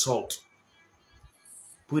 get salt,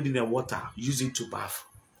 put it in the water, use it to bath,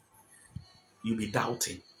 you'll be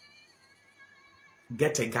doubting.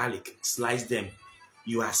 Get a garlic, slice them.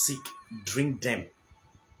 You are sick, drink them.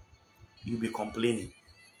 You'll be complaining.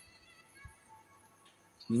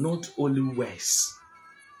 Not only words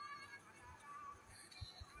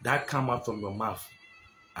that come out from your mouth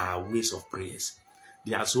are ways of prayers.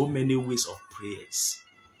 There are so many ways of prayers.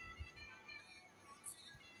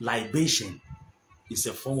 Libation is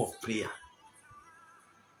a form of prayer.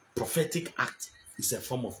 Prophetic act is a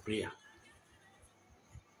form of prayer.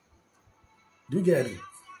 Do you get it?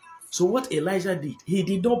 So what Elijah did, he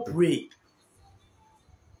did not pray.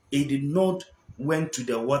 He did not went to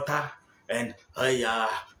the water and,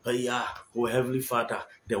 oh Heavenly Father,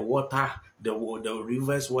 the water, the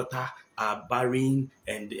river's water are barren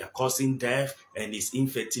and they are causing death, and it's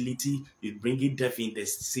infertility. It's bringing death in the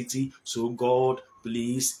city. So God,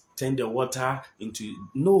 please turn the water into...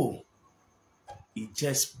 No. He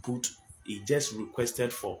just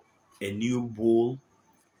requested for a new bowl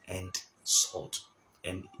and salt.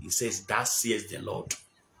 And he says, thus says the Lord.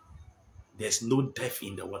 There's no death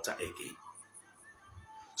in the water again.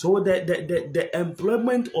 So the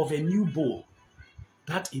employment of a new bowl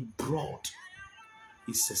that it brought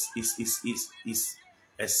is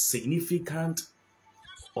a significant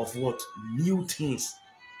of what? New things.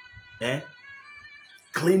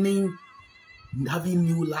 Cleaning, having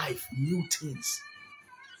new life, new things.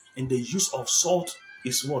 And the use of salt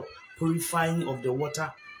is what? Purifying of the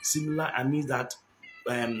water. Similar, I mean that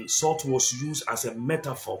salt was used as a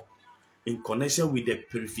metaphor in connection with the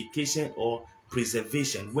purification or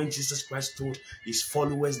preservation, when Jesus Christ told his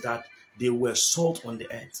followers that they were salt on the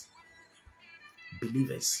earth.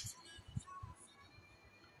 Believers,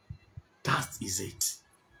 that is it.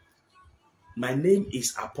 My name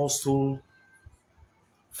is Apostle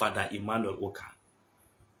Father EMMANUEL OKANG.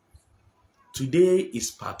 Today is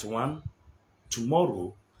part 1.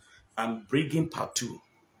 Tomorrow, I'm bringing part 2.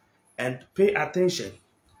 And pay attention.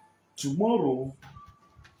 Tomorrow,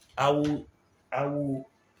 I will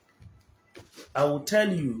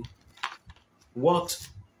tell you what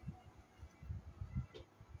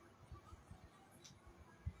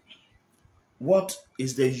What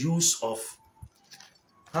is the use of,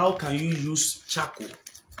 how can you use charcoal?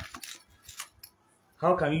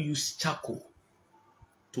 How can you use charcoal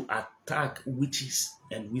to attack witches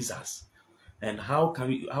and wizards? And how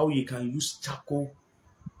you can use charcoal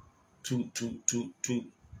to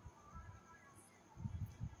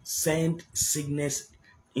send sickness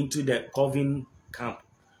into the coven camp?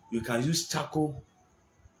 You can use charcoal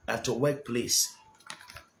at your workplace.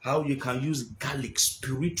 How you can use garlic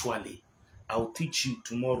spiritually, I'll teach you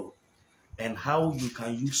tomorrow. And how you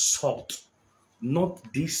can use salt, not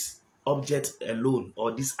this object alone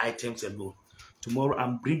or these items alone. Tomorrow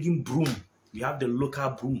I'm bringing broom. We have the local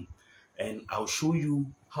broom, and I'll show you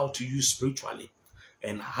how to use spiritually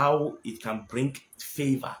and how it can bring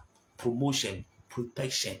favor, promotion,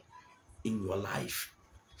 protection in your life.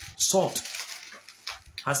 Salt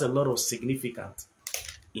has a lot of significance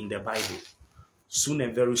in the Bible. Soon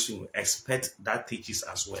and very soon, expect that teaches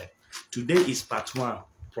as well. Today is part 1,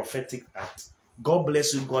 prophetic act. God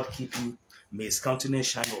bless you. God keep you. May his countenance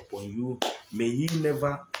shine upon you. May he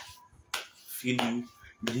never fail you.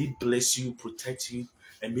 May he bless you, protect you,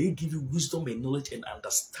 and may he give you wisdom and knowledge and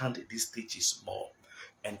understand these teachings more.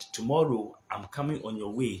 And tomorrow, I'm coming on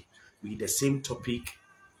your way with the same topic.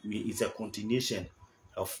 It's a continuation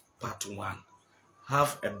of part 1.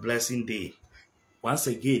 Have a blessing day. Once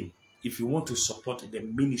again, if you want to support the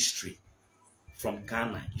ministry from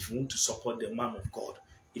Ghana, if you want to support the man of God,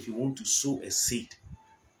 if you want to sow a seed,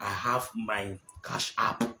 I have my cash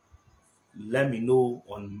app. Let me know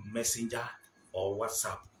on Messenger or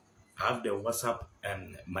WhatsApp. I have the WhatsApp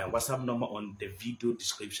and my WhatsApp number on the video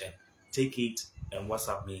description. Take it and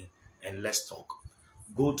WhatsApp me and let's talk.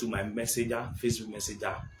 Go to my Messenger, Facebook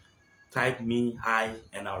Messenger, type me hi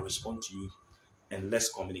and I'll respond to you and let's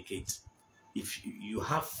communicate. If you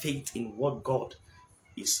have faith in what God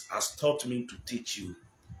has taught me to teach you,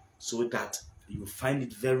 so that you find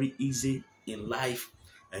it very easy in life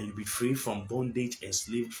and you'll be free from bondage and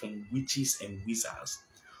enslaved from witches and wizards,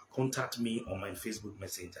 contact me on my Facebook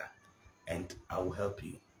Messenger and I will help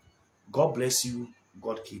you. God bless you.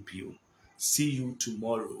 God keep you. See you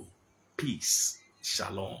tomorrow. Peace.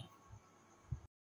 Shalom.